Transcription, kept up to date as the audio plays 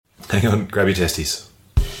Hang on, grab your testes.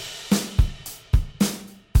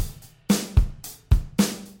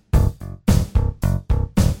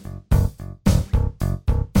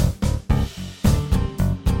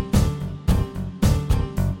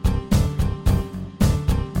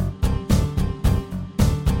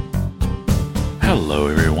 Hello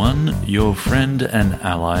everyone, your friend and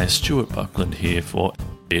ally Stuart Buckland here for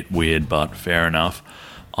Bit Weird But Fair Enough,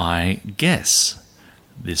 I guess.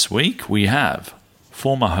 This week we have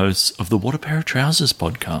former hosts of the What a Pair of Trousers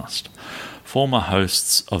podcast, former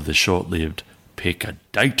hosts of the short-lived Pick a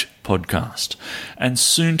Date podcast, and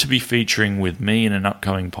soon to be featuring with me in an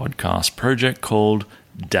upcoming podcast project called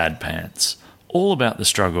Dad Pants, all about the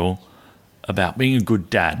struggle about being a good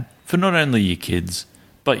dad for not only your kids,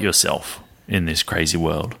 but yourself in this crazy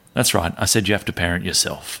world. That's right, I said you have to parent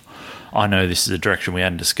yourself. I know this is a direction we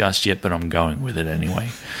hadn't discussed yet, but I'm going with it anyway.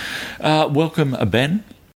 Welcome, Ben.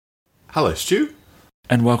 Hello, Stu.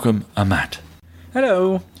 And welcome, Matt.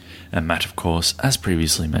 Hello. And Matt, of course, as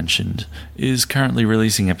previously mentioned, is currently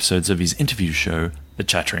releasing episodes of his interview show, The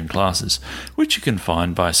Chattering Classes, which you can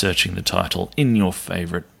find by searching the title in your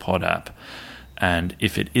favourite pod app. And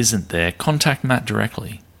if it isn't there, contact Matt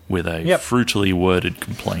directly with a fruitily worded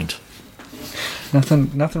complaint.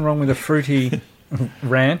 Nothing wrong with a fruity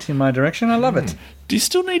rant in my direction. I love it. Do you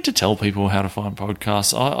still need to tell people how to find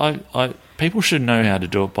podcasts? People should know how to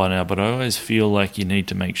do it by now, but I always feel like you need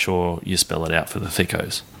to make sure you spell it out for the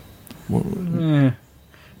thickos. Yeah.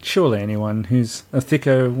 Surely anyone who's a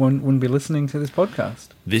thicko wouldn't be listening to this podcast.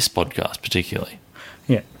 This podcast, particularly.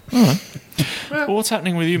 Yeah. All right. Well, what's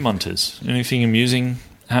happening with you, Munters? Anything amusing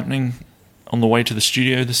happening on the way to the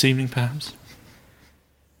studio this evening, perhaps?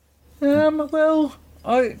 Well,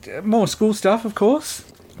 more school stuff, of course.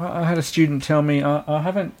 I had a student tell me, I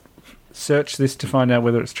haven't searched this to find out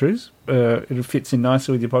whether it's true. It fits in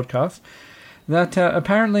nicely with your podcast. That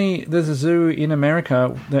apparently there's a zoo in America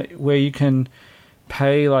where you can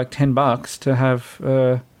pay like $10 to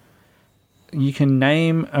have. You can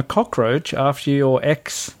name a cockroach after your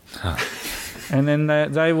ex, and then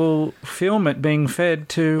they will film it being fed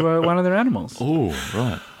to one of their animals. Oh,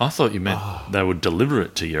 right. I thought you meant they would deliver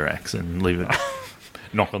it to your ex and leave it,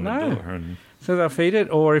 knock on the door. And so they'll feed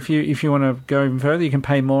it, or if you want to go even further, you can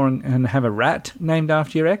pay more and have a rat named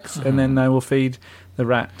after your ex, and then they will feed the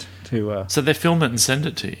rat to... So they film it and send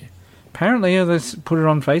it to you? Apparently, they put it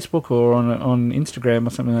on Facebook or on Instagram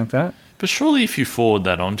or something like that. But surely if you forward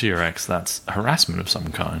that onto your ex, that's harassment of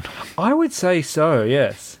some kind. I would say so,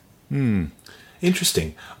 yes.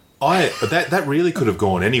 Interesting. That really could have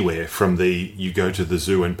gone anywhere from you go to the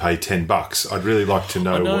zoo and pay $10. I'd really like to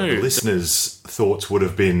know what the listeners' thoughts would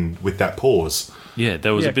have been with that pause. Yeah,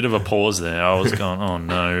 there was a bit of a pause there. I was going, oh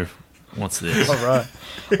no, what's this? All right.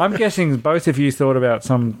 I'm guessing both of you thought about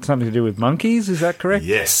something to do with monkeys, is that correct?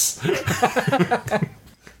 Yes.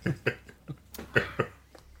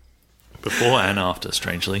 Before and after,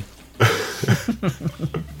 strangely.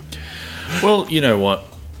 Well, you know what?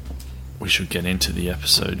 We should get into the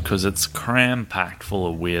episode because it's cram-packed full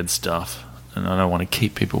of weird stuff and I don't want to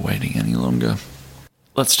keep people waiting any longer.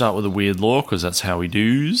 Let's start with a weird law because that's how we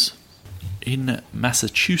do's. In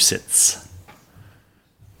Massachusetts,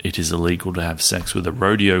 it is illegal to have sex with a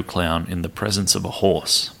rodeo clown in the presence of a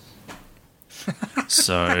horse.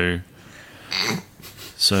 So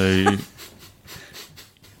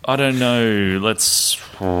I don't know. Let's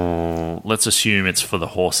assume it's for the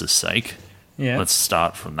horse's sake. Yeah. Let's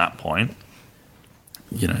start from that point.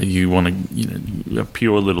 You know, you want to, a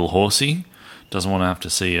pure little horsey doesn't want to have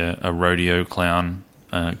to see a rodeo clown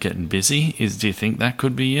getting busy. Do you think that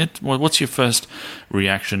could be it? What's your first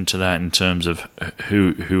reaction to that in terms of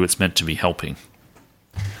who it's meant to be helping?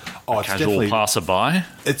 Oh, it's casual definitely passerby.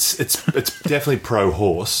 It's definitely pro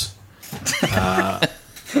horse.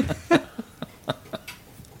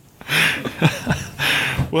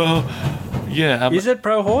 Well, yeah. Is it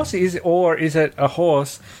pro horse? Or is it a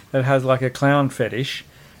horse that has like a clown fetish,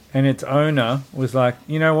 and its owner was like,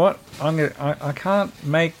 you know what? I can't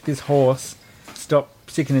make this horse stop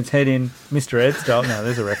sticking its head in Mr. Ed style. No,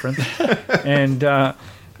 there's a reference. And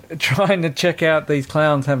trying to check out these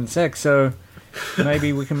clowns having sex. So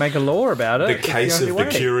maybe we can make a law about it. The case of the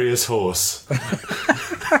curious horse.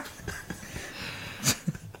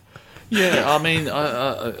 Yeah, I mean,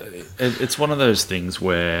 it's one of those things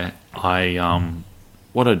where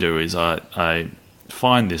what I do is I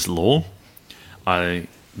find this law, I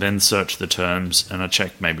then search the terms, and I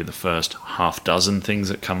check maybe the first half dozen things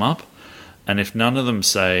that come up, and if none of them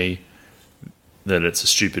say that it's a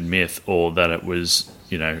stupid myth or that it was,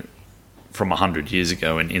 you know, from 100 years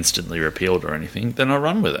ago and instantly repealed or anything, then I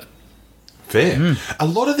run with it. Fair. A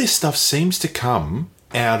lot of this stuff seems to come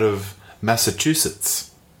out of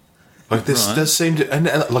Massachusetts. Like this does seem to, and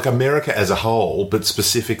like America as a whole, but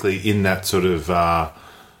specifically in that sort of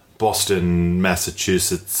Boston,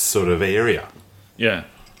 Massachusetts sort of area. Yeah.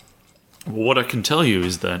 Well, what I can tell you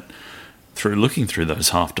is that through looking through those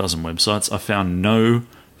half dozen websites, I found no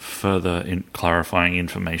further clarifying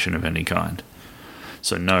information of any kind.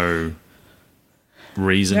 So no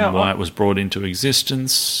reason why it was brought into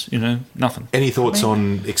existence, nothing. Any thoughts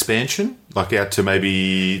on expansion? Like out to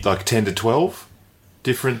maybe like 10 to 12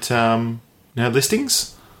 different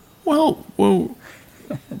listings? Well,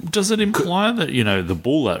 does it imply that, the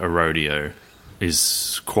bull at a rodeo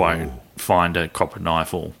is quite fine to cop a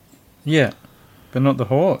knife? Yeah, but not the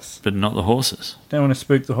horse. But not the horses. Don't want to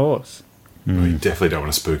spook the horse. You definitely don't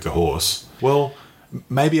want to spook the horse. Well,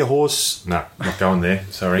 maybe a horse... No, not going there.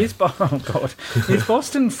 Sorry. Is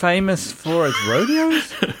Boston famous for its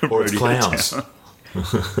rodeos? Or its clowns.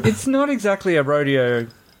 It's not exactly a rodeo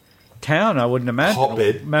town, I wouldn't imagine.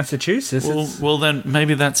 Hotbed. Massachusetts. Well, then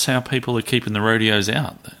maybe that's how people are keeping the rodeos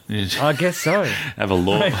out. I guess so. Have a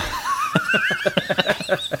law.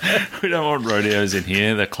 We don't want rodeos in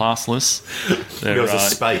here. They're classless. There was a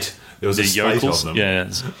spate. There was a spate of them.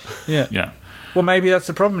 Yeah. Well, maybe that's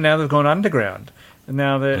the problem. Now they've gone underground. And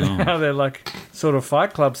now they're like sort of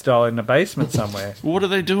Fight Club style in the basement somewhere. What are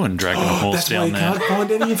they doing, dragging a horse down there? That's why you can't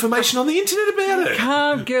find any information on the internet about it.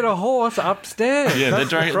 Can't get a horse upstairs. Yeah,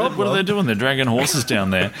 what are they doing? They're dragging horses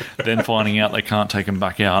down there, then finding out they can't take them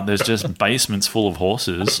back out. There's just basements full of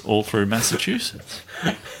horses all through Massachusetts.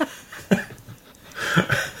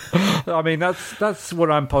 I mean, that's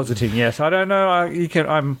what I'm positing. Yes, I don't know.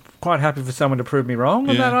 I'm quite happy for someone to prove me wrong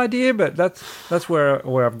on that idea, but that's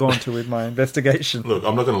where I've gone to with my investigation. Look,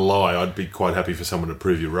 I'm not going to lie. I'd be quite happy for someone to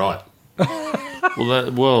prove you right.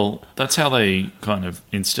 Well, that's how they kind of,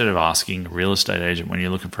 instead of asking a real estate agent when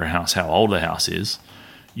you're looking for a house how old the house is,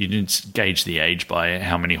 you didn't gauge the age by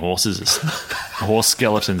how many horse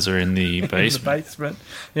skeletons are in the basement. In the basement,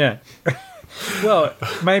 yeah. Well,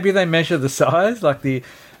 maybe they measure the size, like the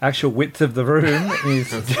actual width of the room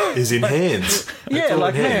is in hands. Yeah,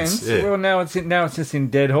 like hands. Yeah. Well, now it's just in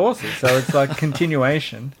dead horses, so it's like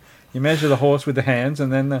continuation. You measure the horse with the hands,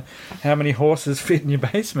 and then how many horses fit in your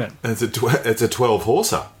basement. It's a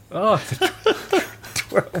 12-horser. Oh, it's a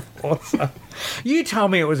 12-horser. You told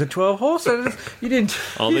me it was a 12-horser. You didn't.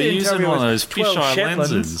 Oh, they're using one of those fisheye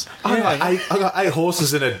lenses. I got 8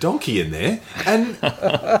 horses and a donkey in there, and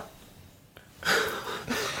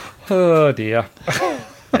oh dear.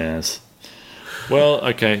 Yes. Well,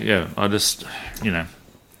 okay, yeah. I just,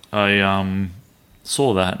 I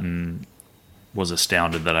saw that and was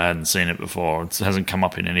astounded that I hadn't seen it before. It hasn't come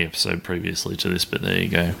up in any episode previously to this, but there you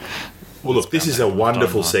go. Well, look, this is a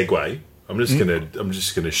wonderful segue. I'm just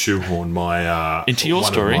gonna shoehorn my into your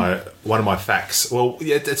story. One of my facts. Well,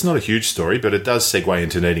 yeah, it's not a huge story, but it does segue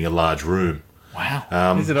into needing a large room.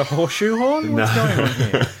 Wow. Is it a horseshoe horn? What's going on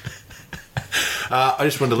here? I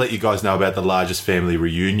just wanted to let you guys know about the largest family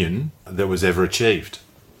reunion that was ever achieved.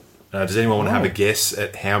 Does anyone want to have a guess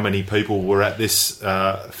at how many people were at this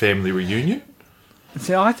family reunion?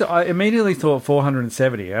 See, I immediately thought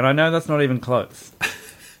 470, and I know that's not even close.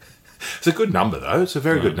 It's a good number, though. It's a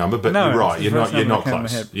very good number, but you're right. You're not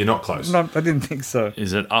close. You're not close. No, I didn't think so.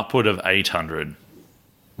 Is it upward of 800?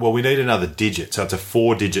 Well, we need another digit, so it's a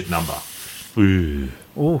 4-digit number. Ooh.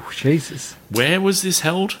 Oh, Jesus. Where was this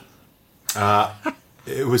held?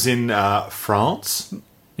 It was in France.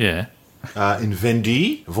 Yeah. In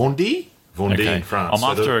Vendée, in France.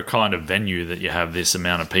 I'm after a kind of venue that you have this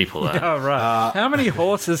amount of people at. Oh, right. How many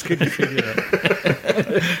horses could you fit in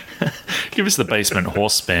it? Give us the basement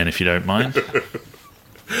horse span, if you don't mind.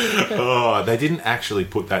 Oh, they didn't actually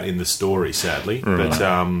put that in the story, sadly. Right.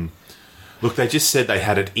 But, look, they just said they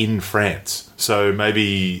had it in France. So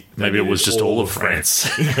maybe it was just all of France.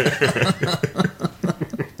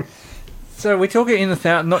 So we're talking in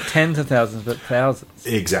not tens of thousands, but thousands.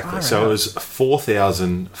 Exactly. Right. So it was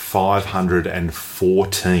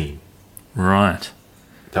 4,514. Right.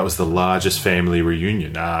 That was the largest family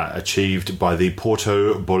reunion achieved by the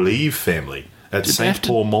Porto Bolive family at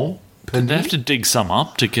Saint-Paul-Mont. Did they have to dig some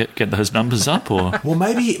up to get those numbers up? Or well,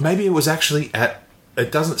 maybe it was actually at... It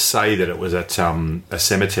doesn't say that it was at a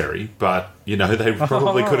cemetery, but, they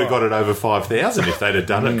probably could have got it over 5,000 if they'd have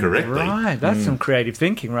done it correctly. Right, that's some creative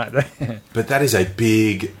thinking right there. But that is a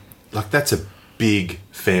big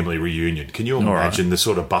family reunion. Can you imagine the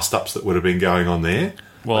sort of bust-ups that would have been going on there?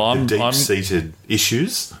 Well, the deep-seated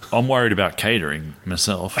issues. I'm worried about catering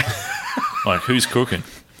myself. Like, who's cooking?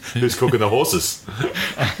 Who's cooking the horses?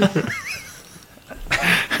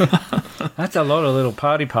 That's a lot of little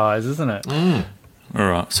party pies, isn't it? Mm. All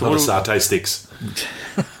right. So what satay sticks?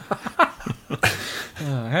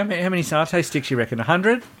 How many satay sticks you reckon?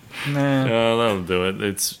 100? Nah. That'll do it.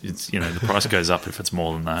 It's the price goes up if it's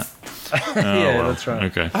more than that. Yeah, that's right.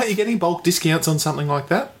 Okay. Are you getting bulk discounts on something like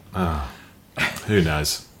that? Who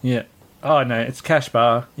knows? Yeah. Oh no, it's cash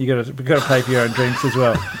bar. We got to pay for your own drinks as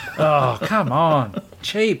well. Oh, come on,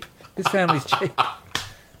 cheap. This family's cheap.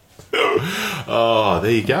 Oh,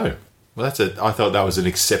 there you go. Well, I thought that was an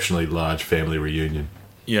exceptionally large family reunion.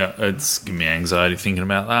 Yeah, it's giving me anxiety thinking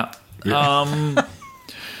about that. Yeah.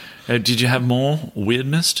 Did you have more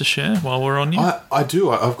weirdness to share while we're on you? I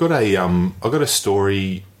do. I've got a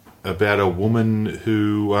story about a woman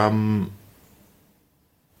who.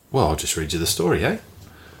 Well, I'll just read you the story, eh?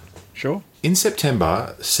 Sure. In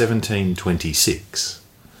September 1726,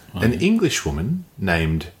 an English woman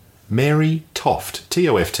named Mary Toft,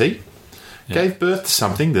 T-O-F-T, gave birth to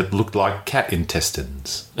something that looked like cat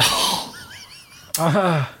intestines.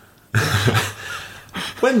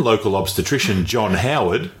 When local obstetrician John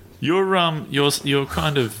Howard... You're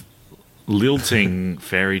kind of lilting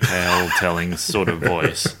fairy tale telling sort of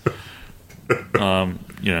voice.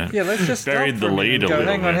 Yeah, let's just buried stop the lead a little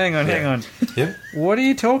hang on. Yeah. What are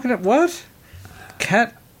you talking about? What?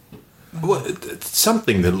 Cat? Well, it's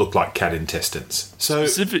something that looked like cat intestines. So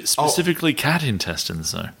specifically cat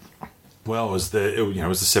intestines, though. Well, it was the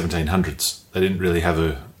 1700s. They didn't really have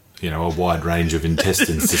a wide range of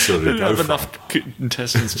intestines to sort of go have from. Enough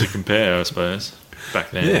intestines to compare, I suppose,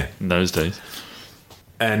 back then, in those days.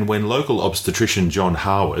 And when local obstetrician John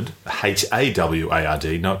Howard,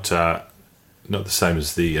 Haward, not the same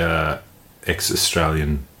as the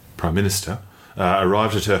ex-Australian Prime Minister,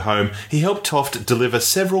 arrived at her home, he helped Toft deliver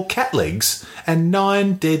several cat legs and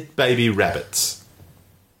 9 dead baby rabbits.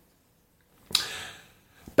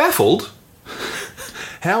 Baffled,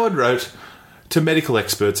 Howard wrote to medical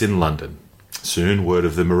experts in London. Soon, word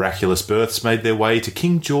of the miraculous births made their way to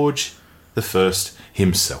King George I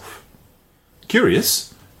himself.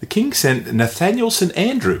 Curious, the king sent Nathaniel St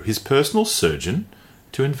Andrew, his personal surgeon,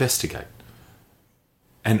 to investigate.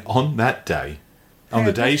 And on that day,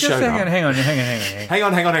 the day he showed up... Hang on.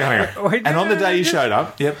 Wait, and on the day he showed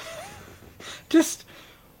up... Yep. Just...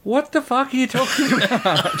 What the fuck are you talking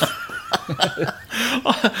about?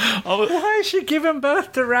 Why is she giving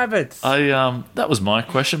birth to rabbits? That was my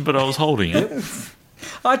question, but I was holding it.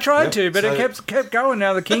 I tried to, but it kept going.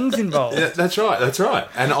 Now the king's involved. Yeah, that's right.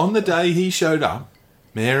 And on the day he showed up,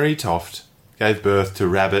 Mary Toft gave birth to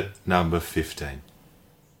rabbit number 15.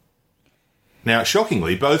 Now,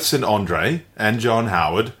 shockingly, both St Andre and John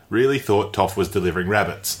Howard really thought Toft was delivering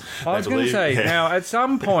rabbits. I was going to say, now, at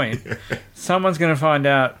some point, someone's going to find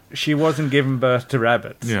out she wasn't giving birth to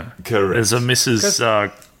rabbits. Yeah. Correct. There's a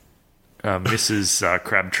Mrs.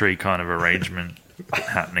 Crabtree kind of arrangement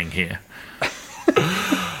happening here.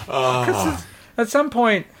 At some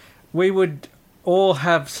point, we would all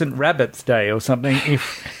have St Rabbit's Day or something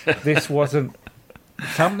if this wasn't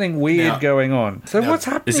something weird going on. So what's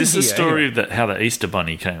happening here? Is this the story anyway? of how the Easter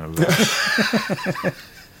Bunny came about?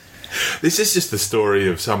 This is just the story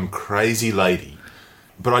of some crazy lady.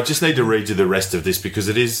 But I just need to read you the rest of this because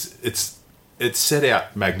it's set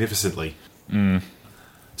out magnificently.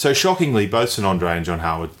 So shockingly, both St Andre and John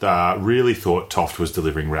Howard really thought Toft was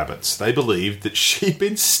delivering rabbits. They believed that she'd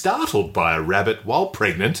been startled by a rabbit while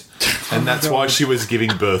pregnant, and that's why she was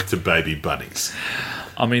giving birth to baby bunnies.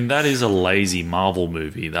 I mean, that is a lazy Marvel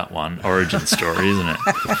movie, that one. Origin story, isn't it?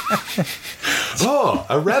 Oh,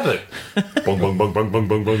 a rabbit. Bong, bong, bong, bong, bong,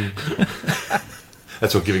 bong, bong.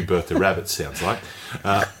 That's what giving birth to rabbits sounds like.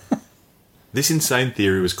 This insane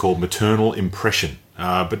theory was called maternal impression,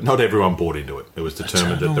 but not everyone bought into it. It was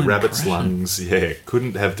determined that the rabbit's lungs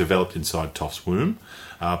couldn't have developed inside Toft's womb.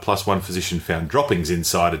 Plus, one physician found droppings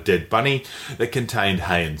inside a dead bunny that contained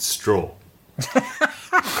hay and straw.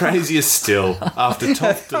 Crazier still, after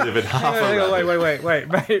Toft delivered half a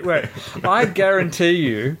rabbit. Wait. I guarantee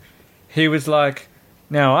you he was like,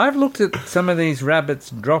 now I've looked at some of these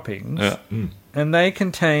rabbits' droppings and they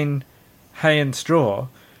contain hay and straw.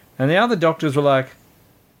 And the other doctors were like,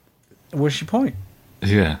 what's your point?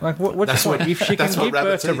 Yeah. Like, what's your point? If she can give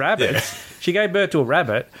birth to rabbits, she gave birth to a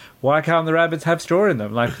rabbit, why can't the rabbits have straw in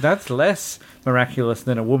them? Like, that's less miraculous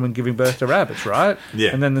than a woman giving birth to rabbits, right? Yeah.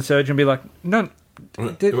 And then the surgeon would be like, no,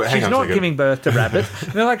 she's not giving birth to rabbits.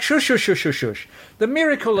 And they're like, shush. The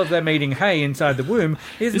miracle of them eating hay inside the womb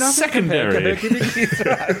is nothing secondary compared to her giving these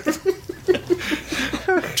rabbits.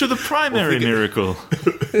 To the primary miracle.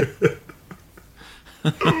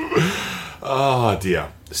 Oh, dear.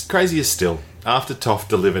 Crazier still. After Toft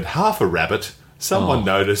delivered half a rabbit, someone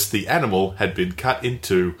noticed the animal had been cut in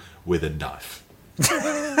two with a knife.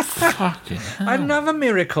 Fucking hell. Another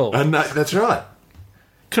miracle. That's right.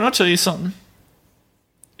 Can I tell you something?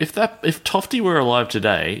 if Tofty were alive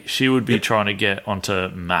today, she would be trying to get onto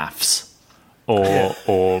maths or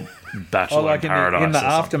Bachelor Or like in Paradise in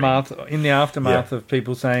the aftermath Yeah. of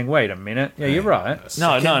people saying, "Wait a minute, yeah, you're right."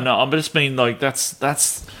 No. I just mean like that's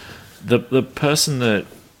the person that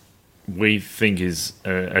we think is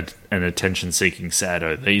an attention-seeking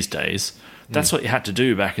saddo these days. That's what you had to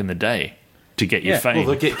do back in the day to get your fame.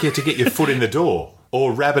 Well, to get your foot in the door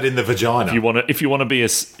or rabbit in the vagina. If you want to be a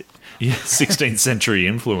 16th century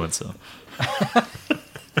influencer.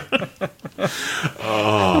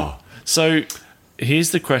 So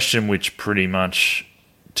here's the question, which pretty much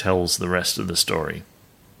tells the rest of the story.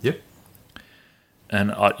 Yep.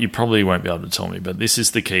 And you probably won't be able to tell me, but this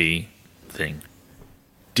is the key thing.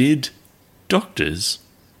 Did doctors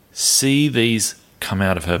see these come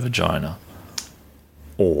out of her vagina?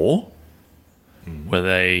 Or were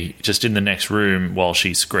they just in the next room while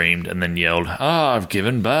she screamed and then yelled, I've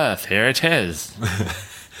given birth, here it is.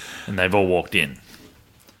 And they've all walked in.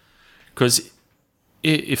 Because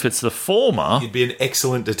if it's the former... You'd be an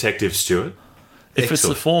excellent detective, Stuart. If it's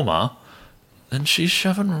the former, then she's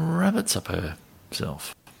shoving rabbits up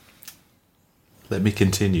herself. Let me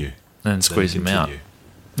continue. And squeeze him out.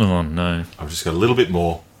 Oh, no. I've just got a little bit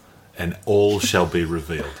more, and all shall be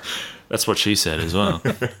revealed. That's what she said as well.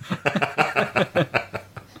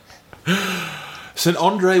 St.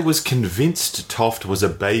 Andre was convinced Toft was a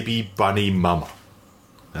baby bunny mama.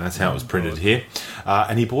 And that's how it was printed here.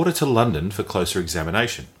 And he brought her to London for closer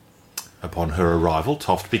examination. Upon her arrival,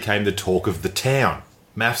 Toft became the talk of the town,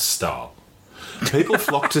 maths style. People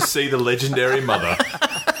flocked to see the legendary mother,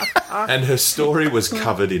 and her story was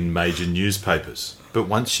covered in major newspapers. But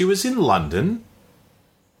once she was in London,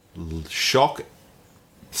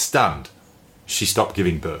 stunned, she stopped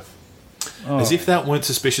giving birth. As if that weren't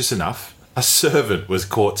suspicious enough, a servant was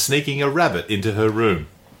caught sneaking a rabbit into her room.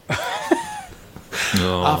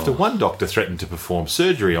 After one doctor threatened to perform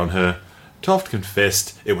surgery on her, Toft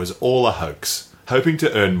confessed it was all a hoax. Hoping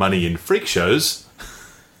to earn money in freak shows,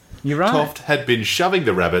 You're right. Toft had been shoving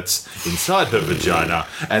the rabbits inside her vagina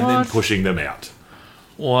and then pushing them out.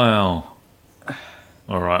 Wow.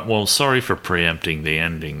 All right. Well, sorry for preempting the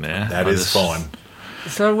ending there. That is fine.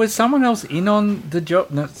 So was someone else in on the job,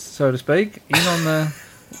 so to speak? In on the...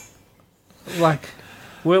 Like,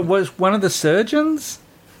 was one of the surgeons,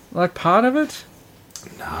 like, part of it?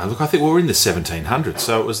 No, look, I think we were in the 1700s,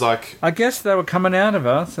 so it was like... I guess they were coming out of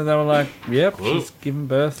her, so they were like, yep, she's giving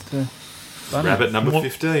birth to bunnies. Rabbit number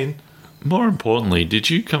 15. More importantly, did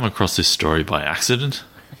you come across this story by accident?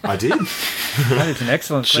 I did. That is an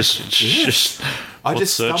excellent question. I what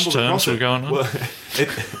just search stumbled terms across were it. going on? Well,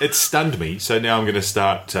 it stunned me, so now I'm going to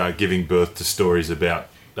start giving birth to stories about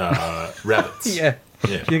rabbits. Yeah.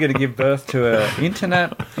 Yeah. You're going to give birth to an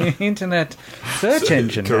internet search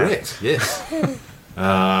engine. Correct, yes.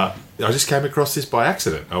 I just came across this by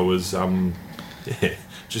accident. I was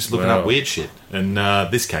just looking up weird shit, and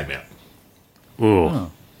this came out. Ooh.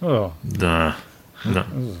 Oh. No.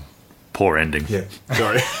 Poor ending. Yeah,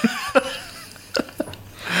 sorry.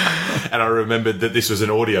 And I remembered that this was an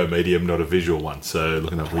audio medium, not a visual one. So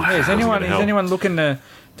looking up weird Hey, is shit wasn't gonna help. anyone looking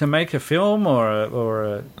to make a film or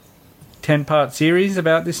a 10-part series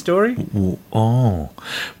about this story? Oh.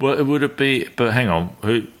 Well, would it be... But hang on.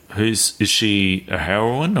 Is she a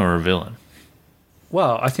heroine or a villain?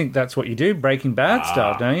 Well, I think that's what you do, Breaking Bad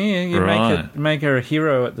style, don't you? You right. make her a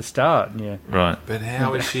hero at the start. Yeah. Right. But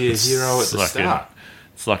how is she a hero at the start?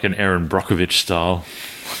 It's like an Aaron Brockovich style.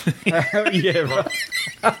 Yeah, right.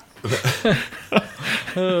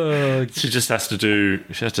 She just has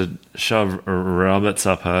to shove rabbits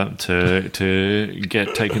up her to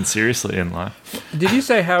get taken seriously in life. Did you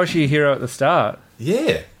say how is she a hero at the start?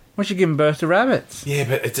 Yeah. Well, she giving birth to rabbits. Yeah,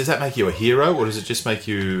 but does that make you a hero, or does it just make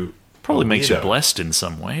you... Probably a makes you weirdo? blessed in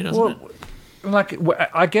some way, doesn't it? Like,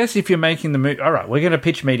 I guess if you're making the movie... All right, we're going to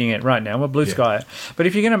pitch meeting it right now. We're blue sky it. But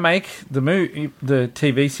if you're going to make the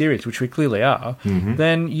TV series, which we clearly are,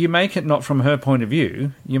 then you make it not from her point of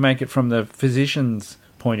view. You make it from the physician's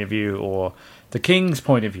point of view or the king's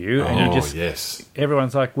point of view. And you just... yes.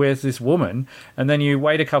 Everyone's like, where's this woman? And then you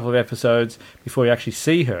wait a couple of episodes before you actually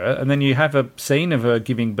see her. And then you have a scene of her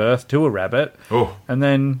giving birth to a rabbit. Oh. And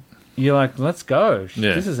then you're like, let's go.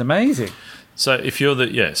 Yeah. This is amazing. So if you're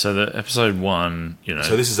the episode 1,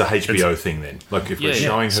 So this is a HBO thing then? Like if we're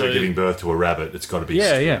showing her So- giving birth to a rabbit, it's got to be...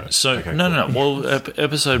 Yeah. So Okay, no. cool. Well,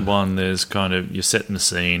 episode 1, there's kind of you're setting the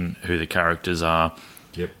scene, who the characters are,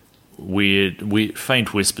 Yep. weird,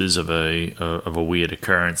 faint whispers of a weird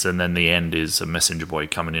occurrence, and then the end is a messenger boy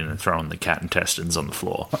coming in and throwing the cat intestines on the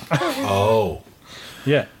floor. Oh.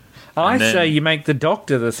 Yeah. I then- say you make the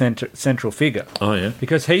doctor the central figure Oh yeah.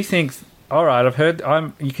 because he thinks all right, I've heard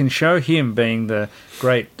you can show him being the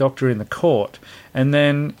great doctor in the court, and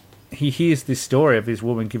then he hears this story of his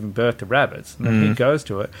woman giving birth to rabbits, and then he goes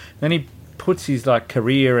to it. Then he puts his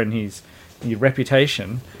career and his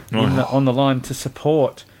reputation on the line to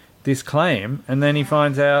support this claim, and then he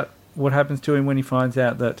finds out what happens to him when he finds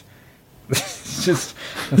out that it's just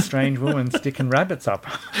a strange woman sticking rabbits up.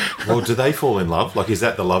 Well, do they fall in love? Is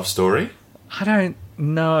that the love story? I don't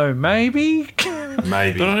know. Maybe.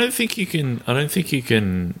 Maybe. But I don't think you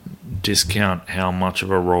can discount how much of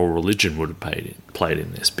a role religion would have played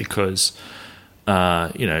in this, because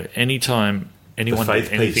anytime anyone did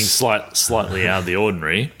anything slightly out of the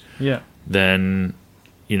ordinary, then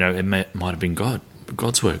it might have been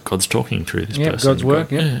God's work. God's talking through this person. God's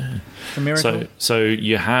work. Yeah. It's a miracle. So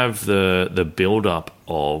you have the build up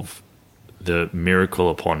of the miracle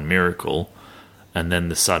upon miracle, and then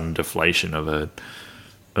the sudden deflation of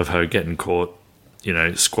her getting caught,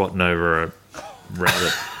 squatting over a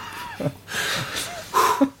rabbit.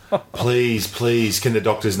 Please, can the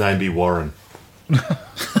doctor's name be Warren?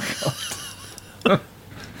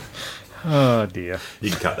 Oh dear.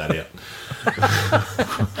 You can cut that out.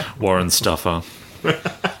 Warren Stuffer.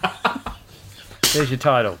 There's your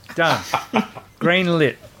title. Done. Green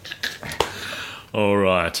lit. All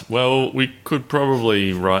right. Well, we could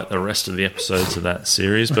probably write the rest of the episodes of that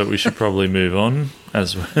series, but we should probably move on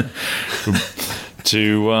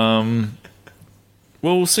to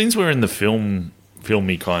well, since we're in the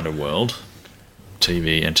filmy kind of world,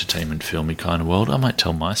 TV, entertainment, filmy kind of world, I might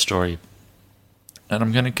tell my story. And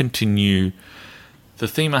I'm going to continue the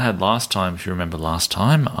theme I had last time. If you remember last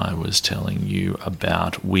time, I was telling you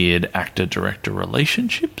about weird actor-director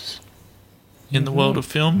relationships in the world of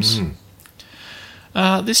films.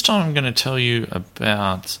 This time I'm going to tell you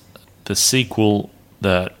about the sequel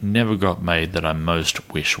that never got made that I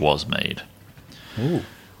most wish was made. Ooh.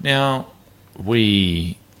 Now,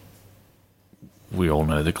 we all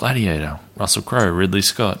know The Gladiator, Russell Crowe, Ridley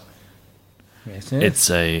Scott. Yes,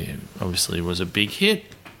 obviously was a big hit,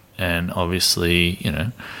 and obviously,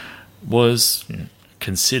 was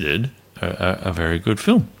considered a very good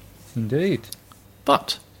film. Indeed.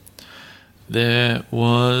 But there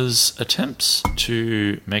was attempts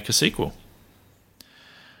to make a sequel.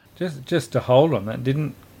 Just to hold on that,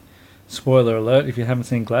 spoiler alert if you haven't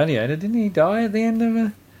seen Gladiator, didn't he die at the end of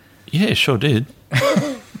it? Yeah, sure did.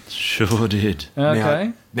 Sure did.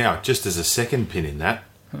 Okay. Now, just as a second pin in that,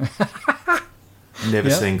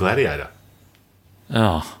 never seen Gladiator.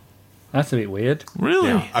 Oh. That's a bit weird. Really?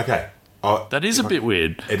 Now, okay. That is a bit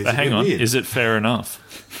weird. It is but hang on, weird. Is it fair enough?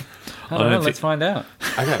 I don't know, let's find out.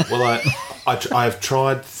 Okay, well, I have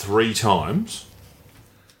tried 3 times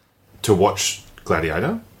to watch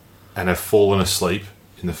Gladiator and have fallen asleep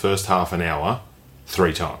in the first half an hour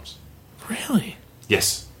 3 times. Really?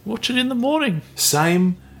 Yes. Watch it in the morning.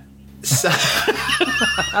 Same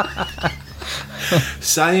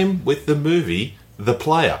with the movie The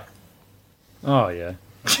Player. Oh, yeah.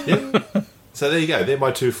 Yeah. So there you go. They're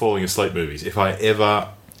my 2 falling asleep movies. If I'm ever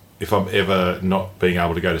not being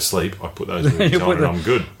able to go to sleep, I put those movies on and I'm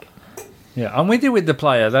good. Yeah, I'm with you with The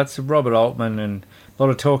Player. That's Robert Altman and a lot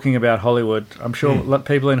of talking about Hollywood. I'm sure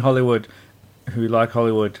people in Hollywood who like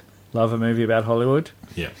Hollywood love a movie about Hollywood.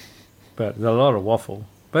 Yeah. But there's a lot of waffle.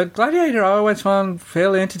 But Gladiator I always found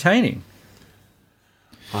fairly entertaining.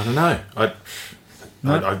 I don't know. I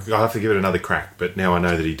have to give it another crack, but now I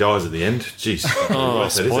know that he dies at the end. Jeez. Oh,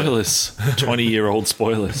 spoilers. 20-year-old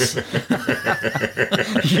spoilers.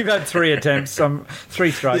 You've had 3 attempts,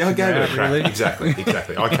 3 strikes. Yeah, I gave it a crack. Really. Exactly.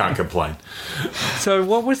 I can't complain. So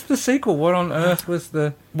what was the sequel? What on earth was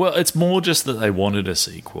the... Well, it's more just that they wanted a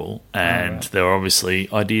sequel, and there were obviously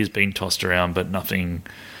ideas being tossed around, but nothing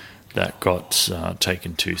that got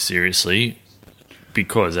taken too seriously,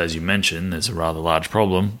 because, as you mentioned, there's a rather large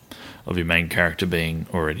problem of your main character being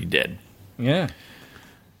already dead. Yeah.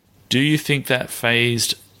 Do you think that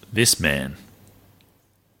phased this man?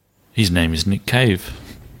 His name is Nick Cave.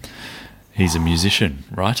 He's a musician,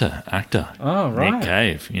 writer, actor. Oh, right. Nick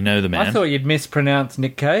Cave. You know the man. I thought you'd mispronounced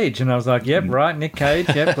Nick Cage, and I was like, yep, right, Nick Cage,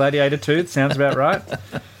 yep, Gladiator 2, sounds about right.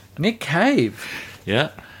 Nick Cave. Yeah.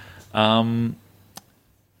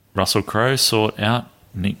 Russell Crowe sought out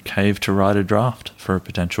Nick Cave to write a draft for a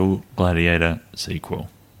potential Gladiator sequel.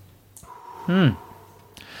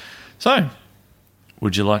 So,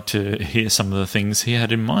 would you like to hear some of the things he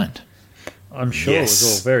had in mind? I'm sure it was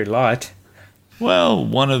all very light. Well,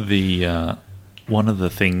 one of the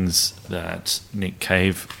things that Nick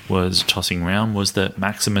Cave was tossing around was that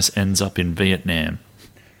Maximus ends up in Vietnam.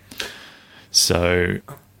 So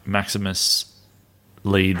Maximus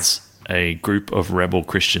leads a group of rebel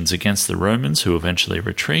Christians against the Romans, who eventually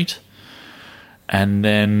retreat. And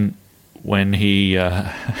then when he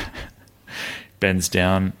bends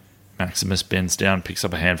down, Maximus bends down, picks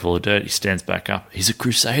up a handful of dirt, he stands back up. He's a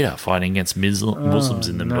crusader fighting against Muslims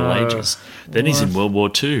in the Middle Ages. Then he's in World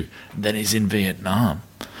War II. Then he's in Vietnam.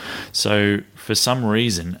 So for some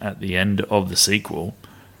reason, at the end of the sequel,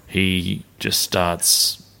 he just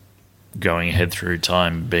starts going ahead through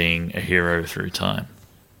time, being a hero through time.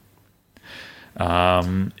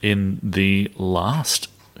 In the last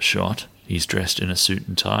shot, he's dressed in a suit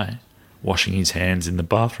and tie, washing his hands in the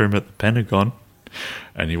bathroom at the Pentagon,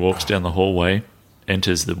 and he walks down the hallway,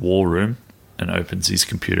 enters the war room, and opens his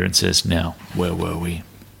computer and says, "Now, where were we?"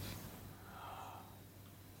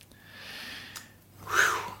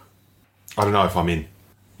 I don't know if I'm in.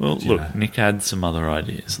 Well, look, Nick had some other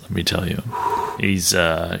ideas, let me tell you. He's,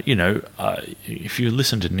 if you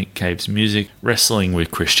listen to Nick Cave's music, wrestling with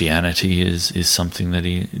Christianity is something that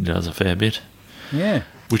he does a fair bit. Yeah.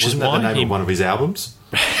 Which is why the name of one of his albums?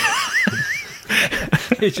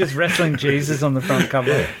 He's just wrestling Jesus on the front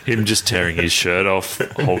cover. Him just tearing his shirt off,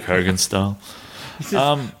 Hulk Hogan style. He's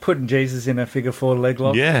just putting Jesus in a figure four leg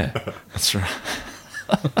lock. Yeah, that's right.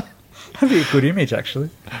 That'd be a good image,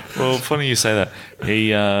 actually. Well, funny you say that.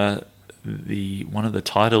 He, one of the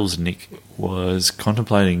titles Nick was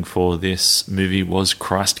contemplating for this movie was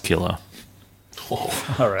Christ Killer.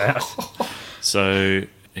 Oh. All right. So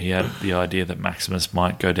he had the idea that Maximus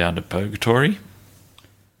might go down to purgatory,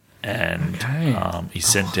 and he's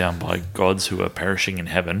sent down by gods who are perishing in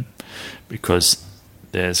heaven because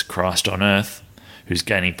there's Christ on earth who's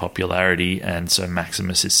gaining popularity, and so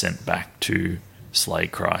Maximus is sent back to slay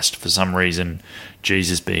Christ. For some reason,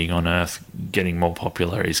 Jesus being on earth, getting more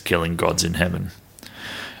popular, is killing gods in heaven,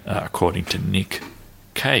 according to Nick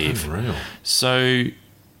Cave. Unreal. So,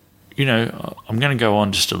 I'm going to go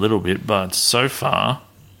on just a little bit, but so far,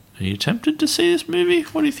 are you tempted to see this movie?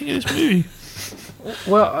 What do you think of this movie?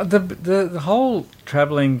 Well, the whole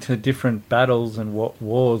travelling to different battles and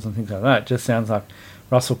wars and things like that just sounds like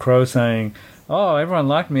Russell Crowe saying, "Oh, everyone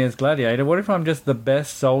liked me as Gladiator. What if I'm just the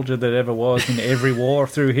best soldier that ever was in every war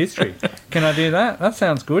through history? Can I do that? That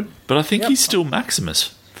sounds good." But I think he's still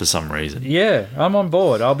Maximus for some reason. Yeah, I'm on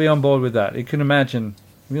board. I'll be on board with that. You can imagine.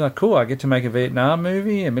 You'd be like, cool, I get to make a Vietnam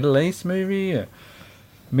movie, a Middle East movie, a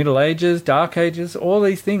Middle Ages, Dark Ages, all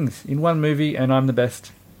these things in one movie, and I'm the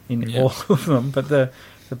best in all of them. But the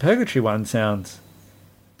Purgatory one sounds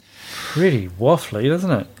pretty waffly,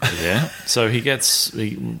 doesn't it? Yeah. So he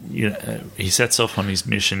sets off on his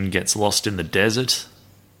mission, gets lost in the desert,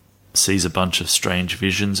 sees a bunch of strange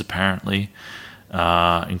visions, apparently,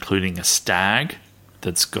 including a stag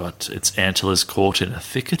that's got its antlers caught in a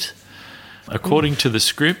thicket. According to the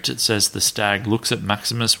script, it says the stag looks at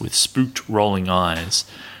Maximus with spooked, rolling eyes,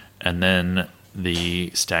 and then the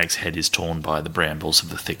stag's head is torn by the brambles of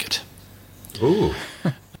the thicket. Ooh.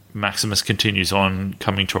 Maximus continues on,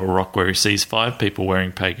 coming to a rock where he sees 5 people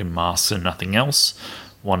wearing pagan masks and nothing else.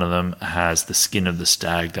 One of them has the skin of the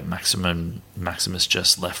stag that Maximus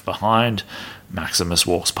just left behind. Maximus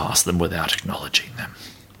walks past them without acknowledging them.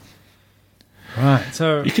 Right,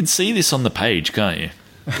 so... You can see this on the page, can't you?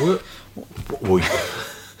 Well,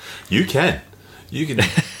 you can. You can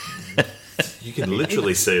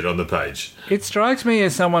literally see it on the page. It strikes me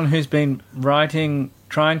as someone who's been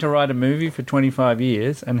trying to write a movie for 25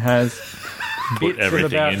 years and has bits of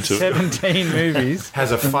about 17 movies.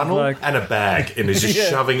 Has a funnel and a bag and is just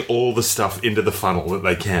shoving all the stuff into the funnel that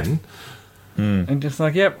they can. And just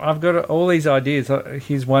like, yep, I've got all these ideas.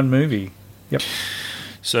 Here's one movie. Yep.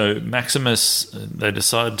 So Maximus, they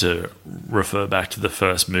decide to refer back to the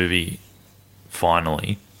first movie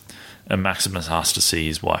finally, and Maximus asks to see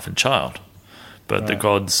his wife and child. But the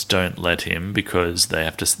gods don't let him because they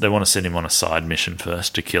want to send him on a side mission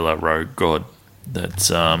first to kill a rogue god that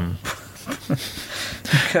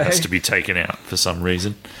has to be taken out for some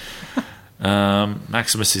reason.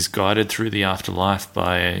 Maximus is guided through the afterlife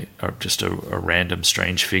by just a random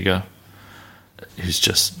strange figure who's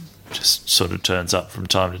just sort of turns up from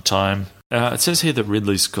time to time. It says here that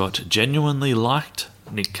Ridley Scott genuinely liked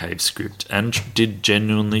Nick Cave's script and did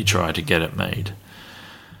genuinely try to get it made.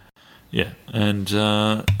 Yeah, and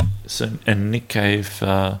Nick Cave,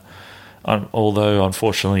 although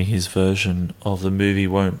unfortunately his version of the movie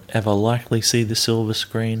won't ever likely see the silver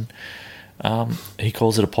screen, he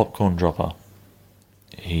calls it a popcorn dropper.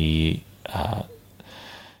 Hang on.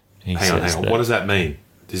 What does that mean?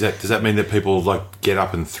 Does that mean that people get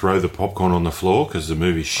up and throw the popcorn on the floor because the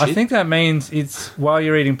movie's shit? I think that means it's while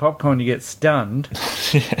you're eating popcorn you get stunned,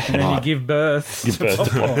 and then you give birth to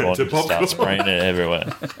popcorn. Start spraying it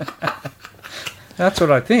everywhere. That's what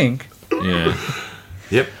I think. Yeah.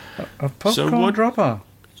 Yep. A popcorn dropper.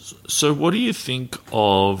 So what do you think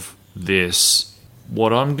of this,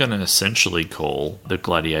 what I'm going to essentially call the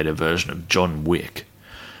gladiator version of John Wick,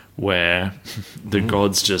 where the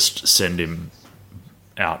gods just send him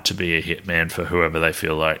out to be a hitman for whoever they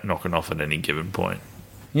feel like knocking off at any given point?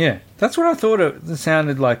 Yeah, that's what I thought it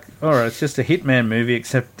sounded like. All right, it's just a Hitman movie,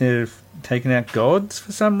 except they've taken out gods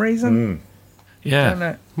for some reason. Yeah. I don't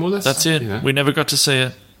know. Well, That's it. you know. We never got to see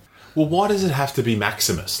it. Well, why does it have to be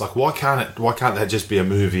Maximus? Like, why can't that just be a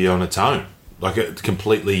movie on its own? Like a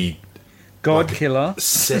completely God killer.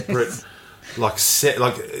 separate, like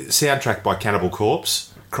soundtrack by Cannibal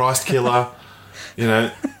Corpse, Christ Killer. You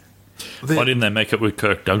know, Why didn't they make it with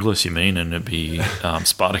Kirk Douglas, you mean, and it'd be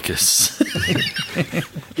Spartacus?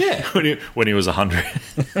 yeah, when he was 100.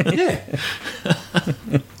 yeah.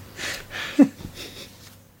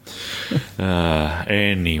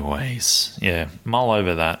 Anyways, yeah, mull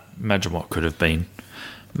over that. Imagine what could have been.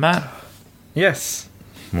 Matt, Yes.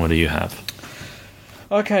 what do you have?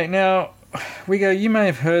 Okay, now, you may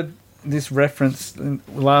have heard this reference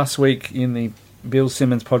last week in the Bill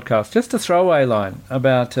Simmons podcast, just a throwaway line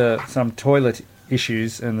about some toilet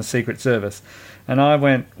issues in the Secret Service. And I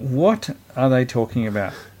went, what are they talking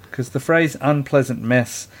about? Because the phrase unpleasant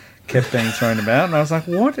mess kept being thrown about. And I was like,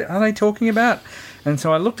 what are they talking about? And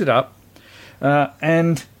so I looked it up.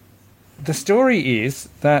 And the story is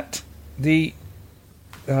that the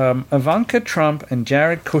Ivanka Trump and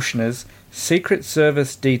Jared Kushner's Secret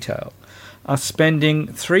Service detail are spending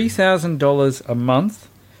 $3,000 a month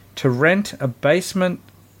to rent a basement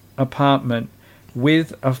apartment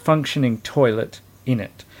with a functioning toilet in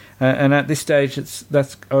it. And at this stage,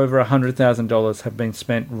 that's over $100,000 have been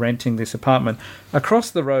spent renting this apartment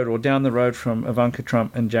across the road or down the road from Ivanka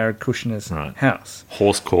Trump and Jared Kushner's house.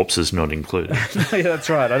 Horse corpses not included. Yeah,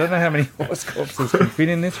 that's right. I don't know how many horse corpses can fit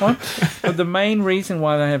in this one. But the main reason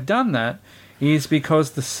why they have done that is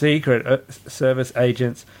because the Secret Service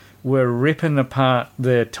agents were ripping apart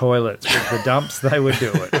their toilets with the dumps they were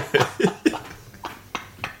doing.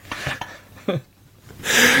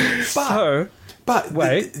 But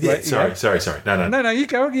wait. Sorry. No, you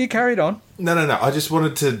go. You carried on. No. I just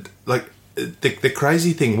wanted to the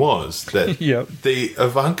crazy thing was that Yep. the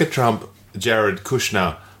Ivanka Trump, Jared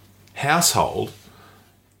Kushner household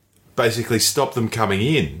basically stopped them coming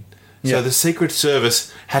in. So Yep. the Secret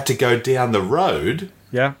Service had to go down the road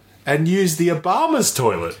Yeah. and use the Obama's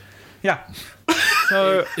toilet. Yeah.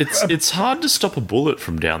 So It's hard to stop a bullet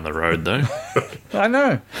from down the road, though. I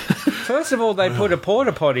know. First of all, they put a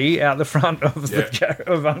porta potty out the front of the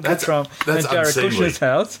Ivanka Trump and Jared unseemly. Kushner's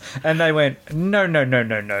house, and they went,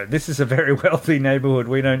 no. This is a very wealthy neighbourhood.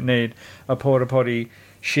 We don't need a porta potty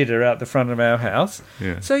shitter out the front of our house.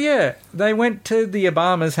 Yeah. So they went to the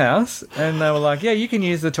Obama's house, and they were like, yeah, you can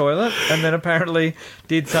use the toilet, and then apparently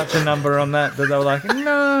did such a number on that they were like,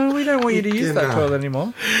 no, we don't want you to use that toilet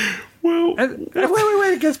anymore. Well, And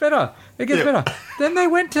wait, it gets better. Better. Then they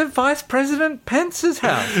went to Vice President Pence's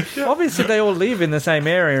house. Obviously, they all live in the same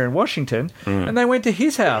area in Washington, and they went to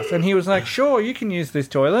his house, and he was like, sure, you can use this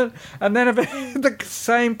toilet. And then the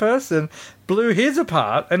same person blew his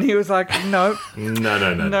apart, and he was like, no. No.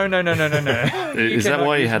 is that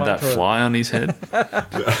why he had that fly on his head?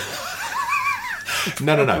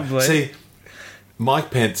 No. See, Mike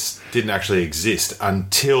Pence didn't actually exist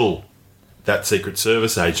until that Secret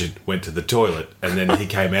Service agent went to the toilet, and then he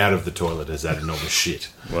came out of the toilet as that enormous shit.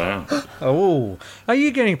 Wow. Oh, are you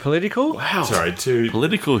getting political? Wow. Sorry, too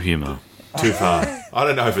Political humour. far. I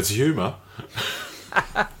don't know if it's humour.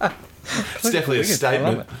 It's definitely a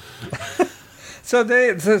statement. So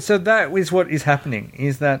that is what is happening,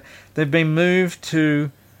 is that they've been moved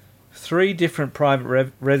to 3 different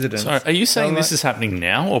private residences. Sorry, are you saying this is happening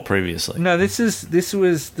now or previously? No,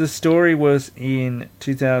 the story was in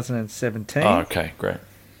 2017. Oh, okay, great.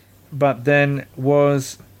 But then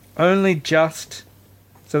was only just...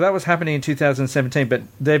 So that was happening in 2017, but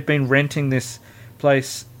they've been renting this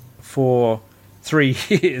place for 3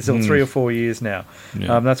 years or 3 or 4 years now.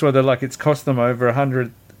 Yeah. That's why they're like, it's cost them over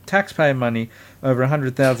 100 taxpayer money, over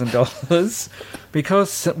 $100,000,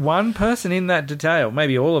 because one person in that detail,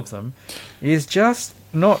 maybe all of them, is just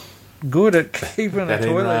not good at keeping a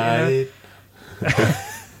toilet. You know?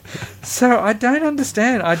 So I don't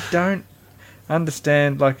understand.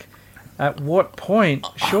 Like, at what point,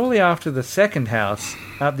 surely after the second house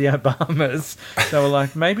at the Obamas, they were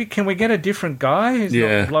like, maybe can we get a different guy who's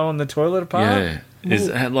not blowing the toilet apart? Yeah. Is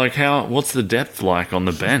like what's the depth like on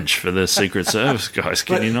the bench for the Secret Service guys?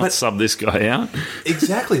 Can you not sub this guy out?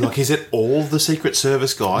 Exactly. Like, is it all the Secret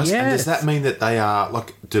Service guys? Yes. And does that mean that they are,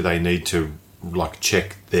 like, do they need to, like,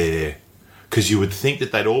 check their because you would think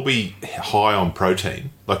that they'd all be high on protein.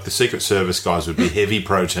 Like the Secret Service guys would be heavy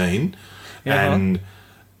protein, and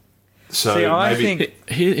so See, I maybe think-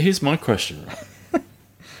 Here's my question.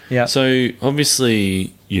 Yeah. So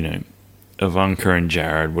obviously, Ivanka and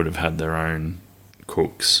Jared would have had their own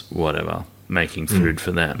cooks, whatever, making food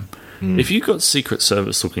for them. If you got Secret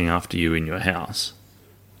Service looking after you in your house,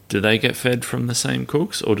 do they get fed from the same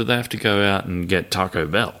cooks, or do they have to go out and get Taco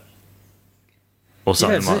Bell or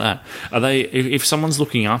something like that? Are they? If someone's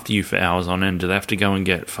looking after you for hours on end, do they have to go and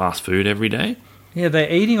get fast food every day? Yeah,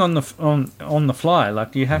 they're eating on the fly.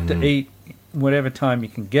 Like you have to eat whatever time you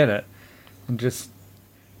can get it, and just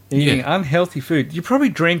eating unhealthy food. You're probably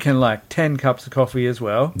drinking like 10 cups of coffee as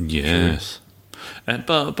well. Yes.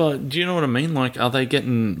 But do you know what I mean? Like, are they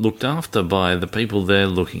getting looked after by the people they're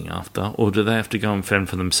looking after, or do they have to go and fend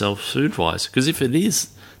for themselves food-wise? Because if it is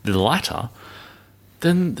the latter,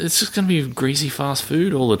 then it's just going to be greasy fast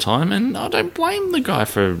food all the time, and I don't blame the guy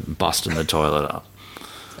for busting the toilet up.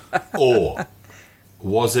 or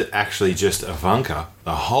was it actually just Ivanka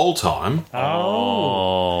the whole time?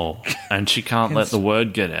 Oh, and she can't let the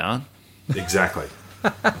word get out. Exactly.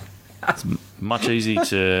 Much easy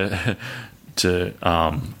to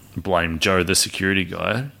blame Joe the security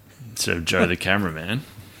guy instead of Joe the cameraman.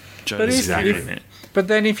 Joe But the if- security if- man. But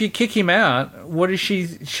then if you kick him out, what is she?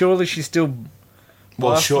 Surely she's still.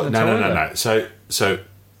 Well, Blast sure. on the No. toilet. So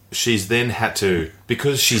she's then had to,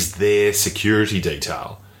 because she's their security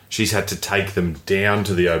detail, she's had to take them down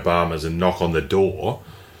to the Obamas and knock on the door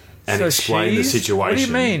and So explain the she's- situation. What do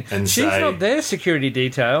you mean? And She's say, not their security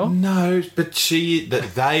detail. No, but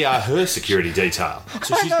they are her security detail.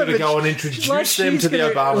 So she's know, going to but go and like introduce them she's to the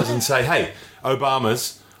gonna- Obamas and say, "Hey,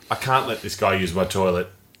 Obamas, I can't let this guy use my toilet."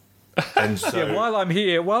 And so Yeah, while I'm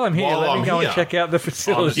here, While let me I'm go here, and check out the I'm just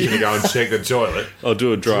facility. going to go and check the toilet. I'll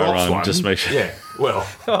do a dry Drops run, one. just make sure. Yeah, well,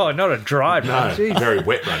 Oh, not a dry no, run. Jeez. very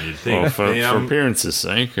wet run, you'd think. Well, for The, appearance's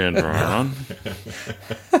sake, a dry run.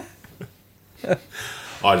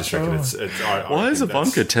 I just reckon it's. I Why is reckon that's-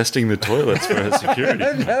 Ivanka testing the toilets for her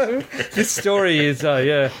security? No, this story is,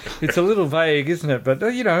 it's a little vague, isn't it? But,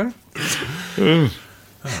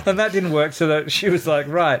 And that didn't work, so that she was like,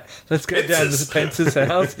 right, let's go down to Pence's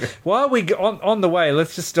house. While we on the way,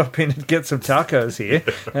 let's just stop in and get some tacos here,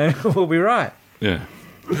 and we'll be right. Yeah.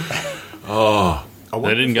 I They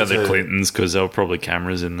wonder didn't if go there's the a- Clintons because there were probably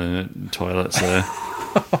cameras in the toilets there.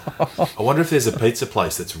 I wonder if there's a pizza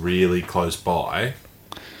place that's really close by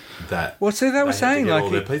that. Well, see, they were had to saying, get like, all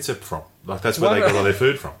their pizza from. Like that's where they got all their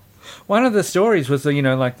food from. one of the stories was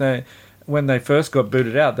that, when they first got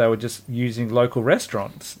booted out, they were just using local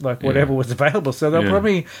restaurants, like whatever was available. So they're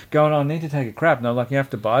probably going, I need to take a crap. And they're like, you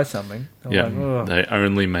have to buy something. They're Yeah, like, "Oh." they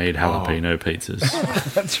only made jalapeno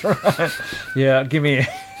pizzas. That's right. Yeah, give me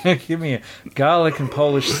a garlic and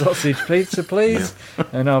Polish sausage pizza, please,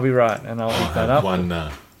 and I'll be right, and I'll eat that up.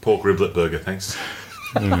 One pork riblet burger, thanks.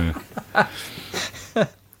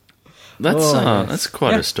 That's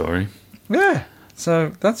quite Yeah. a story. Yeah.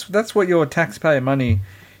 So that's what your taxpayer money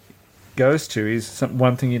goes to. Is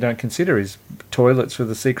one thing you don't consider is toilets for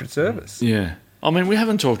the Secret Service. Yeah. I mean, we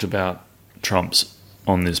haven't talked about Trump's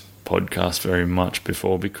on this podcast very much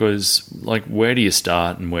before because, like, where do you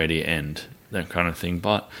start and where do you end? That kind of thing.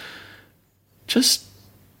 But just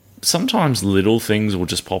sometimes little things will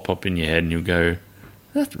just pop up in your head and you'll go,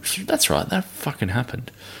 that's right, that fucking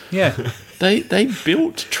happened. Yeah. They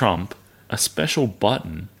built Trump a special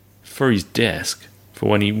button for his desk for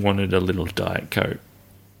when he wanted a little Diet Coke.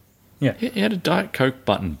 Yeah. He had a Diet Coke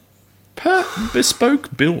button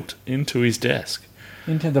bespoke built into his desk.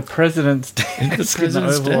 Into the president's desk in the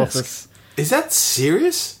president's Oval desk. Office. Is that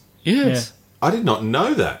serious? Yes. I did not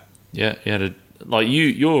know that. Yeah, he had a... Like,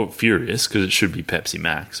 you're furious because it should be Pepsi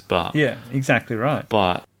Max, but... Yeah, exactly right.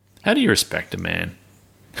 But how do you respect a man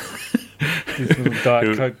This little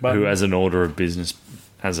Diet Coke button. who as an order of business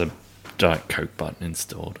has a Diet Coke button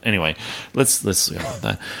installed? Anyway, let's go with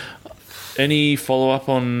that. Any follow-up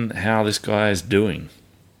on how this guy is doing?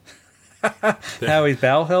 How his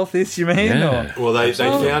bowel health is, you mean? Yeah. Or? Well, they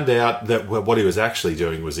found out that what he was actually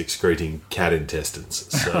doing was excreting cat intestines.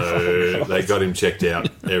 So they got him checked out.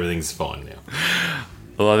 Everything's fine now.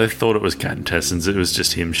 Although they thought it was cat intestines, it was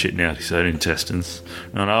just him shitting out his own intestines.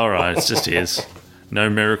 And all right, it's just his. No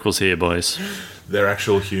miracles here, boys. They're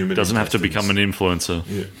actual human. Doesn't have to become an influencer.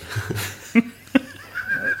 Yeah.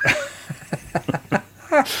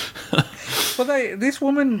 Well, this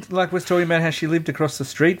woman was talking about how she lived across the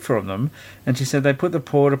street from them, and she said they put the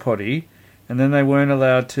porta potty, and then they weren't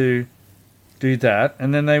allowed to do that,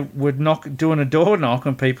 and then they would doing a door knock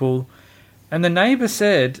on people, and the neighbour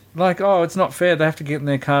said, oh, it's not fair, they have to get in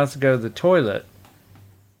their cars to go to the toilet.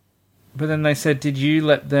 But then they said, did you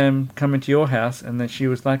let them come into your house? And then she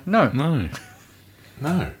was like, no.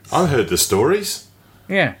 No. I heard the stories.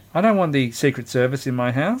 Yeah, I don't want the Secret Service in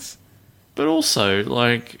my house. But also,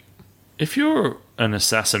 like, if you're an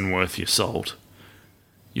assassin worth your salt,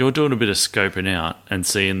 you're doing a bit of scoping out and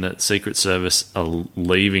seeing that Secret Service are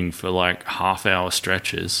leaving for, like, half-hour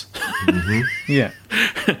stretches. Mm-hmm. Yeah.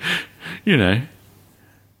 You know,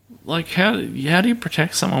 like, how do you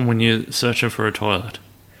protect someone when you're searching for a toilet?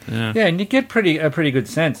 Yeah, and you get a pretty good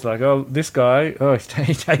sense. Like, this guy,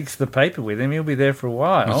 he takes the paper with him. He'll be there for a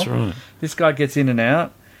while. That's right. This guy gets in and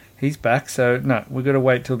out. He's back, so no, we've got to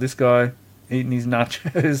wait till this guy eating his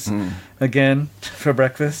nachos again for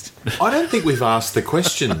breakfast. I don't think we've asked the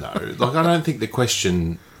question, though. Like, I don't think the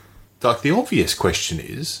question... Like, the obvious question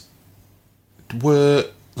is...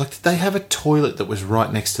 did they have a toilet that was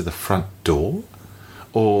right next to the front door?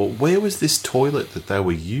 Or where was this toilet that they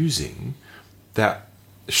were using that...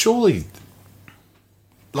 Surely...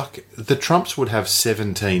 Like, the Trumps would have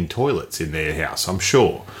 17 toilets in their house, I'm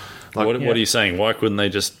sure. Like, what are you saying? Why couldn't they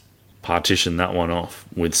just partition that one off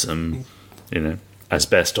with some,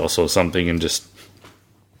 asbestos or something and just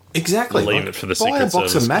exactly leave it for the Secret Service? Buy a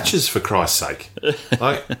box of matches, for Christ's sake.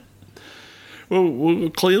 Like, well,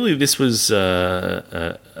 clearly this was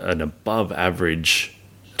an above-average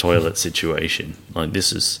toilet situation. Like,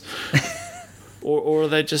 this is... or are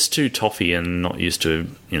they just too toffee and not used to,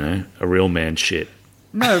 a real man's shit?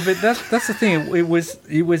 No, but that's the thing. It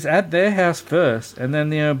was at their house first, and then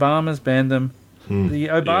the Obamas banned them. The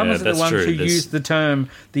Obamas are the ones who used the term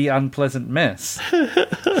 "the unpleasant mess."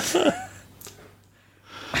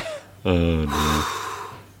 Oh no!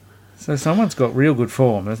 So someone's got real good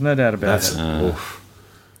form. There's no doubt about it.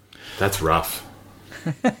 That's rough.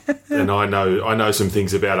 And I know some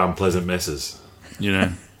things about unpleasant messes.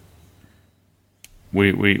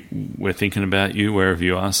 We're thinking about you wherever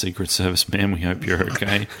you are, Secret Service man. We hope you're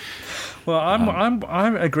okay. Well, I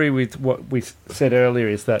agree with what we said earlier.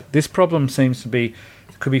 Is that this problem could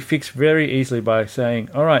be fixed very easily by saying,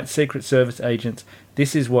 "All right, Secret Service agents,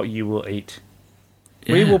 this is what you will eat.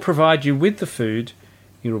 Yeah. We will provide you with the food.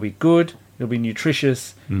 It'll be good. It'll be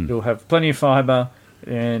nutritious. It'll have plenty of fibre,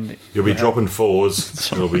 and you'll be dropping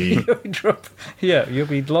fours. You'll be you'll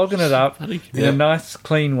be logging it up in a nice,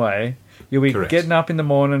 clean way." You'll be getting up in the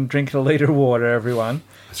morning, drinking a litre of water, everyone.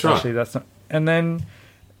 That's right. Actually, that's not... And then...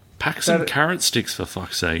 Pack some carrot sticks, for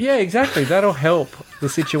fuck's sake. Yeah, exactly. That'll help the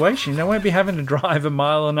situation. They won't be having to drive 1.5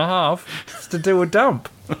 miles just to do a dump.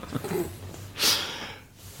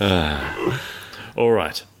 All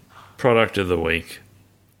right. Product of the week.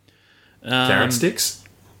 Carrot sticks?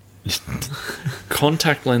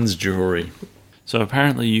 Contact lens jewellery. So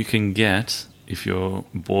apparently you can get... If you're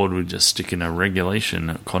bored with just sticking a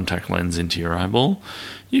regulation contact lens into your eyeball,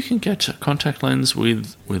 you can get a contact lens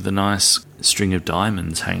with a nice string of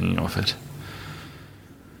diamonds hanging off it.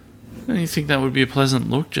 Don't you think that would be a pleasant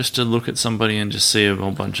look, just to look at somebody and just see a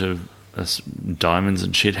whole bunch of diamonds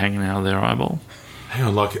and shit hanging out of their eyeball?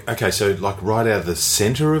 Hang on, so right out of the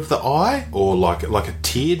centre of the eye? Or like a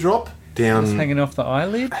teardrop? Down, it's hanging off the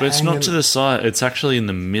eyelid, but it's not to the side. It's actually in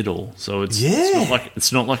the middle, so it's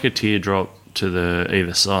not like a teardrop to the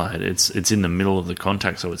either side. It's in the middle of the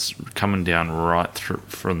contact, so it's coming down right through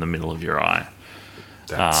from the middle of your eye.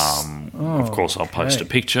 Of course, I'll post a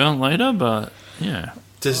picture later, but yeah.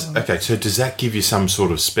 So does that give you some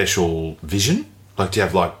sort of special vision? Like, do you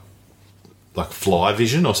have like fly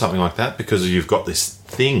vision or something like that? Because you've got this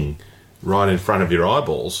thing right in front of your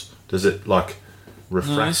eyeballs. Does it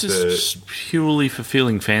refract? No, this is purely for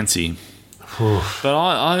feeling fancy. But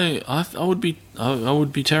I would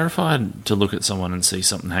be terrified to look at someone and see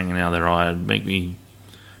something hanging out of their eye. It'd make me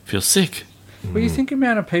feel sick. Well, you think the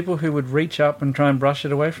amount of people who would reach up and try and brush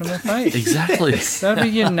it away from their face. Exactly. That'd be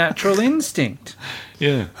your natural instinct.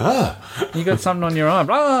 Yeah. You got something on your eye.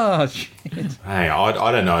 Oh, shit. Hey,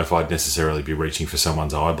 I don't know if I'd necessarily be reaching for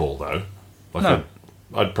someone's eyeball, though. No.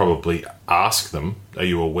 I'd probably ask them, are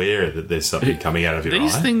you aware that there's something coming out of your eye?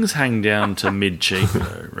 These things hang down to mid-cheek,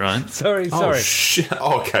 though, right? Sorry. Oh, shit.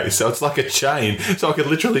 Okay, so it's like a chain, so I could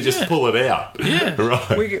literally just pull it out. Yeah.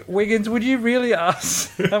 Right. Wiggins, would you really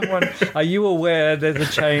ask someone, are you aware there's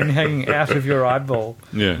a chain hanging out of your eyeball?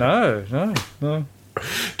 Yeah. No. Do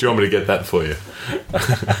you want me to get that for you?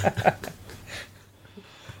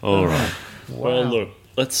 All right. Wow. Well, look.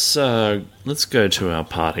 Let's go to our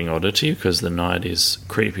parting oddity, because the night is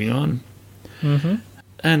creeping on. Mm-hmm.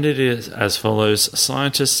 And it is as follows.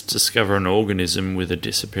 Scientists discover an organism with a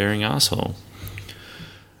disappearing arsehole.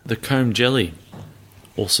 The comb jelly,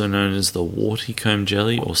 also known as the warty comb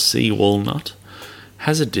jelly or sea walnut,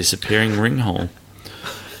 has a disappearing ring hole.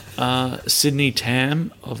 Sydney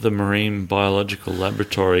Tam of the Marine Biological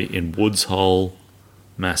Laboratory in Woods Hole,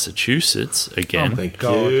 Massachusetts, again, Thank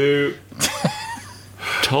you.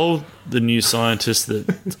 told the New Scientist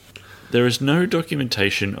that there is no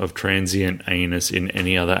documentation of transient anus in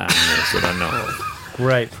any other animals that I know of.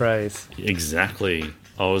 Great phrase. Exactly.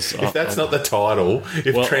 If that's not the title,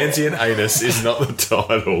 transient anus is not the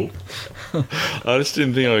title. I just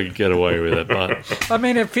didn't think I could get away with it, but I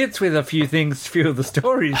mean, it fits with a few of the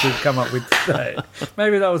stories we've come up with today.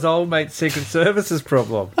 Maybe that was old mate Secret Service's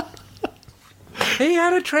problem. He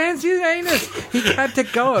had a transient anus. He had to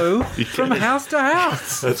go from house to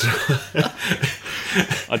house. That's right.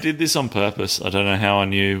 I did this on purpose. I don't know how I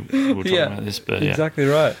knew we were talking about this, but exactly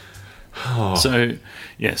right. So,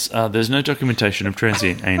 yes, there's no documentation of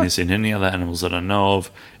transient anus in any other animals that I know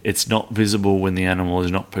of. It's not visible when the animal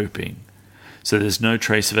is not pooping. So there's no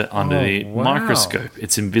trace of it under the microscope.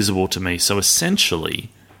 It's invisible to me. So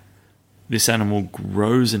essentially, this animal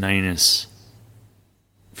grows an anus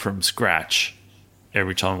from scratch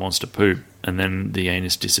every time it wants to poop, and then the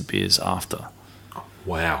anus disappears after.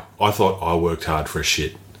 Wow. I thought I worked hard for a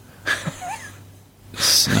shit.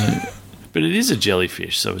 So, but it is a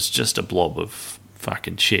jellyfish, so it's just a blob of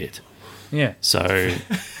fucking shit. Yeah. So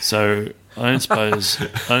I don't suppose...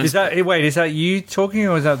 Is that you talking,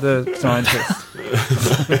 or is that the scientist?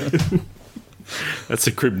 That's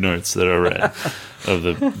the crib notes that I read of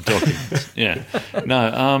the documents. Yeah.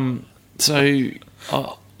 No,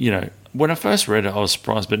 when I first read it, I was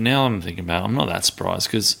surprised, but now I'm thinking about it, I'm not that surprised,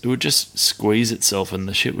 because it would just squeeze itself and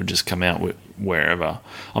the shit would just come out wherever.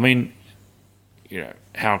 I mean,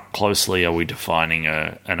 how closely are we defining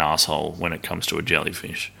an asshole when it comes to a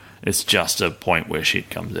jellyfish? It's just a point where shit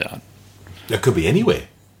comes out. It could be anywhere.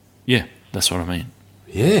 Yeah, that's what I mean.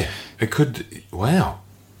 Yeah, it could. Wow.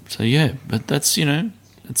 So, yeah, but that's,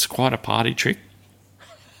 it's quite a party trick.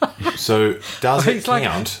 So, does it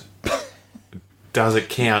count? Does it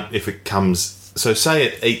count if it comes... So, say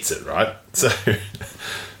it eats it, right?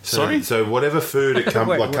 Sorry? So, whatever food it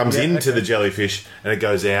comes into the jellyfish and it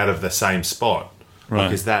goes out of the same spot. Right.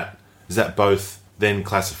 Like, is that both then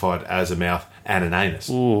classified as a mouth and an anus?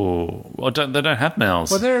 Ooh. Well, they don't have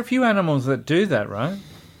mouths. Well, there are a few animals that do that, right?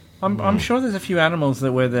 I'm sure there's a few animals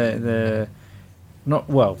that where they're not,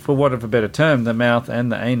 well, for want of a better term, the mouth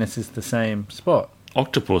and the anus is the same spot.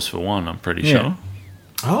 Octopus, for one, I'm pretty sure.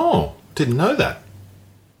 Oh, didn't know that.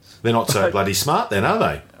 They're not so bloody smart then, are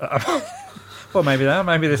they? Well, maybe they are.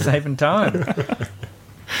 Maybe they're saving time.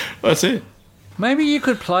 That's it. Maybe you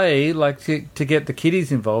could play, to get the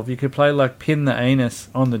kiddies involved, you could play, pin the anus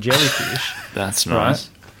on the jellyfish. That's nice.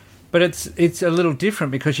 Right? But it's a little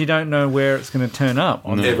different because you don't know where it's going to turn up.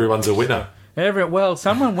 Everyone's a winner.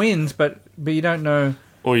 Someone wins, but you don't know.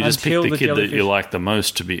 Or you just pick the kid that you like the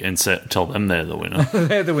most tell them they're the winner.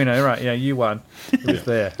 They're the winner, right? Yeah, you won. It was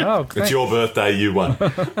there. Oh, thanks. It's your birthday, you won.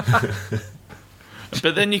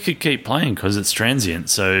 But then you could keep playing because it's transient.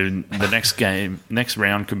 So the next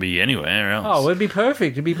round could be anywhere else. Oh, it'd be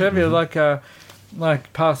perfect. It'd be perfect,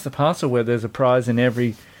 like Pass the Parcel, where there's a prize in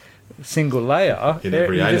every single layer. In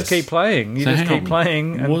every you anus. Just keep playing. Keep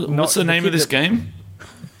playing. And what's the name of this game?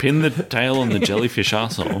 Pin the tail on the jellyfish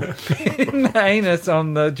arsehole. Pin the anus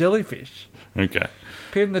on the jellyfish. Okay.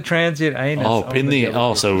 Pin the transient anus. So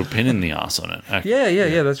we're pinning the arse on it. Okay.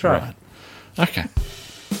 Yeah, that's right. Okay.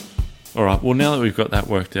 All right, well, now that we've got that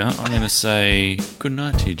worked out, I'm going to say good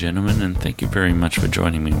night to you, gentlemen, and thank you very much for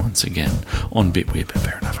joining me once again on Bit Weird, but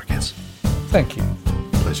fair enough, I guess. Thank you.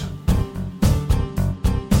 Pleasure.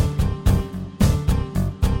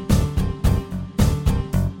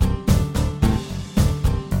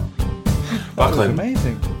 Buckland.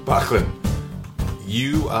 Amazing. Buckland,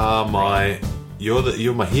 you're my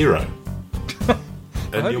hero.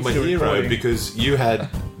 And you're my hero because you had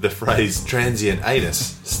the phrase transient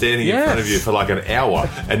anus standing in front of you for an hour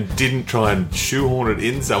and didn't try and shoehorn it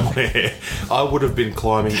in somewhere. I would have been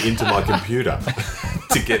climbing into my computer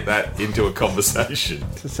to get that into a conversation.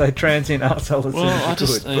 To say transient arsehole is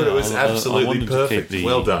good. But it was absolutely perfect.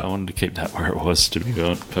 Well done. I wanted to keep that where it was, to be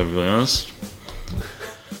perfectly honest.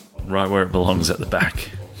 Right where it belongs, at the back.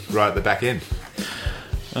 Right at the back end.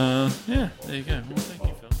 Yeah, there you go. Well, thank you.